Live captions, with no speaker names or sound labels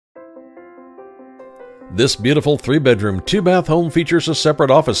This beautiful 3-bedroom, 2-bath home features a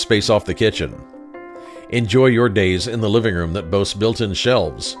separate office space off the kitchen. Enjoy your days in the living room that boasts built-in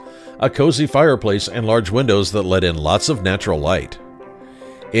shelves, a cozy fireplace, and large windows that let in lots of natural light.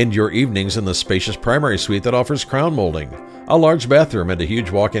 End your evenings in the spacious primary suite that offers crown molding, a large bathroom, and a huge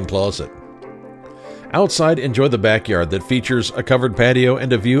walk-in closet. Outside, enjoy the backyard that features a covered patio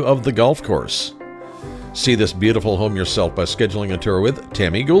and a view of the golf course. See this beautiful home yourself by scheduling a tour with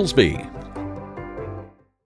Tammy Goolsby.